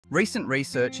Recent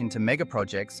research into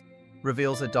megaprojects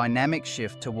reveals a dynamic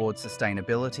shift towards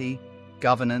sustainability,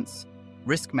 governance,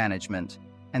 risk management,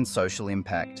 and social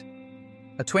impact.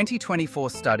 A 2024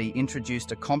 study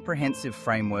introduced a comprehensive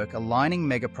framework aligning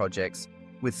megaprojects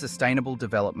with sustainable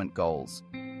development goals,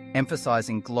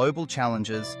 emphasizing global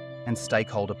challenges and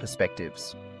stakeholder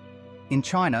perspectives. In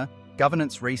China,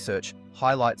 governance research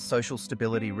highlights social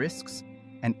stability risks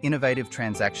and innovative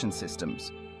transaction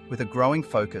systems, with a growing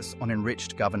focus on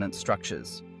enriched governance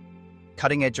structures.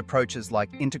 Cutting-edge approaches like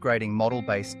integrating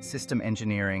model-based system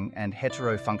engineering and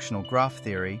heterofunctional graph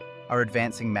theory are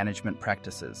advancing management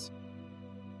practices.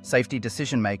 Safety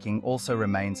decision-making also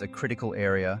remains a critical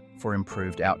area for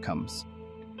improved outcomes.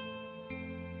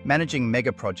 Managing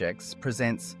megaprojects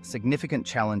presents significant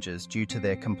challenges due to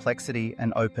their complexity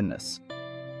and openness.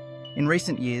 In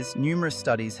recent years, numerous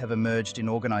studies have emerged in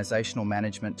organizational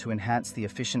management to enhance the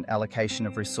efficient allocation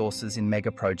of resources in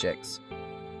megaprojects.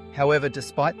 However,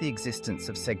 despite the existence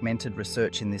of segmented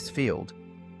research in this field,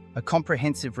 a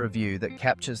comprehensive review that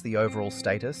captures the overall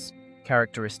status,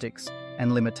 characteristics,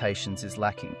 and limitations is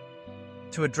lacking.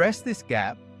 To address this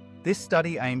gap, this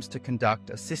study aims to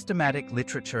conduct a systematic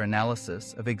literature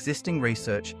analysis of existing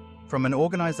research from an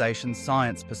organization's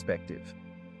science perspective.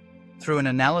 Through an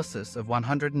analysis of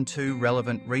 102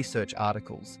 relevant research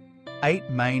articles,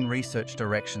 8 main research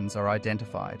directions are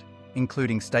identified,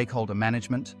 including stakeholder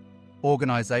management,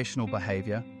 organizational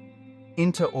behavior,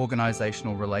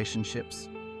 inter-organizational relationships,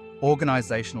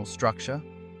 organizational structure,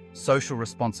 social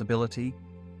responsibility,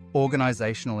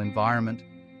 organizational environment,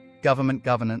 government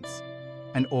governance,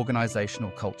 and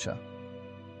organizational culture.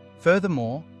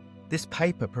 Furthermore, this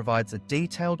paper provides a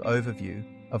detailed overview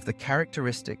of the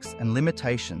characteristics and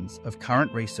limitations of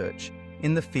current research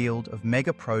in the field of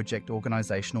megaproject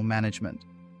organizational management,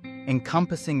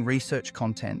 encompassing research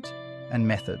content and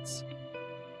methods.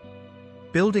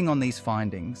 Building on these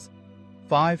findings,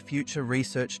 5 future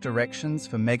research directions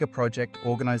for megaproject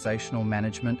organizational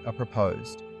management are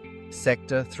proposed,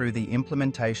 sector through the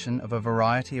implementation of a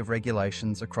variety of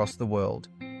regulations across the world,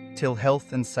 till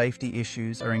health and safety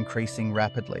issues are increasing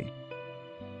rapidly.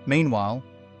 Meanwhile,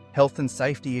 health and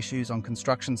safety issues on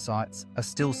construction sites are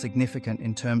still significant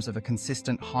in terms of a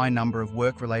consistent high number of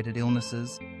work-related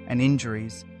illnesses and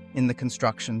injuries in the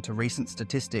construction to recent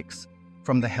statistics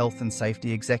from the Health and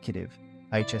Safety Executive,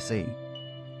 HSE.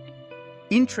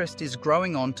 Interest is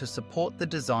growing on to support the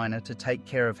designer to take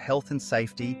care of health and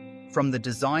safety from the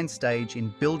design stage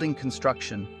in building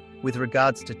construction with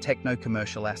regards to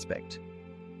techno-commercial aspect.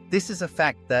 This is a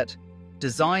fact that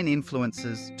design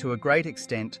influences to a great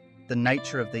extent the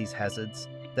nature of these hazards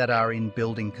that are in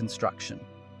building construction,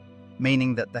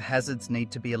 meaning that the hazards need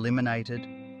to be eliminated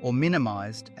or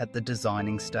minimized at the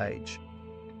designing stage.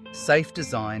 Safe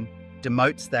design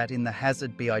demotes that in the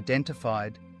hazard be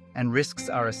identified and risks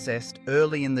are assessed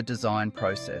early in the design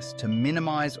process to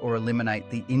minimize or eliminate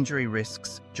the injury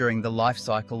risks during the life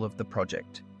cycle of the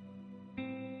project.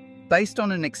 Based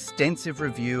on an extensive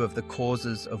review of the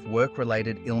causes of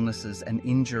work-related illnesses and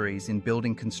injuries in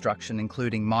building construction,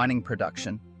 including mining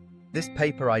production, this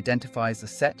paper identifies a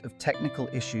set of technical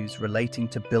issues relating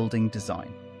to building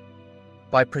design.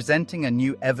 By presenting a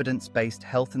new evidence-based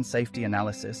health and safety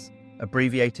analysis,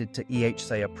 abbreviated to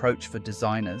EHSA approach for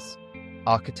designers,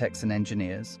 architects and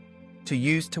engineers, to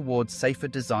use towards safer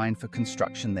design for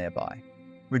construction, thereby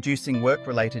reducing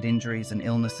work-related injuries and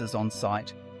illnesses on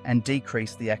site and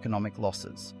decrease the economic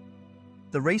losses.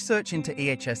 The research into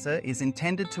EHSA is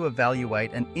intended to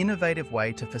evaluate an innovative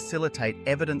way to facilitate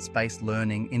evidence-based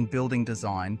learning in building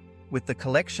design with the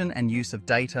collection and use of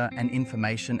data and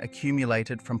information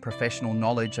accumulated from professional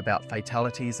knowledge about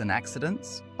fatalities and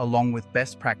accidents, along with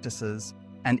best practices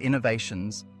and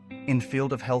innovations in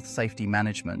field of health safety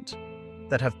management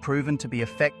that have proven to be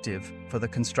effective for the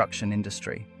construction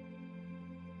industry.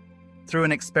 Through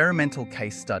an experimental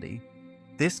case study,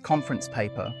 this conference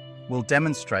paper will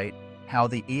demonstrate how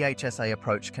the EHSA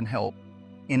approach can help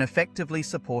in effectively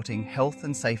supporting health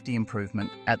and safety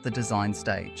improvement at the design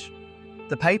stage.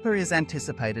 The paper is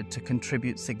anticipated to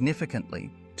contribute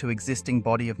significantly to existing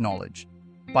body of knowledge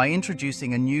by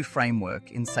introducing a new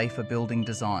framework in safer building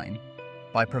design,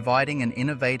 by providing an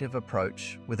innovative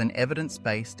approach with an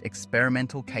evidence-based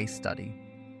experimental case study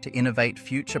to innovate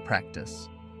future practice,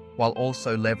 while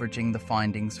also leveraging the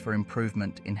findings for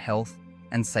improvement in health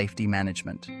and safety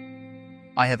management.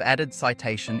 I have added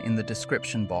citation in the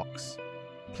description box.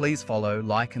 Please follow,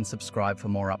 like and subscribe for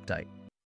more updates.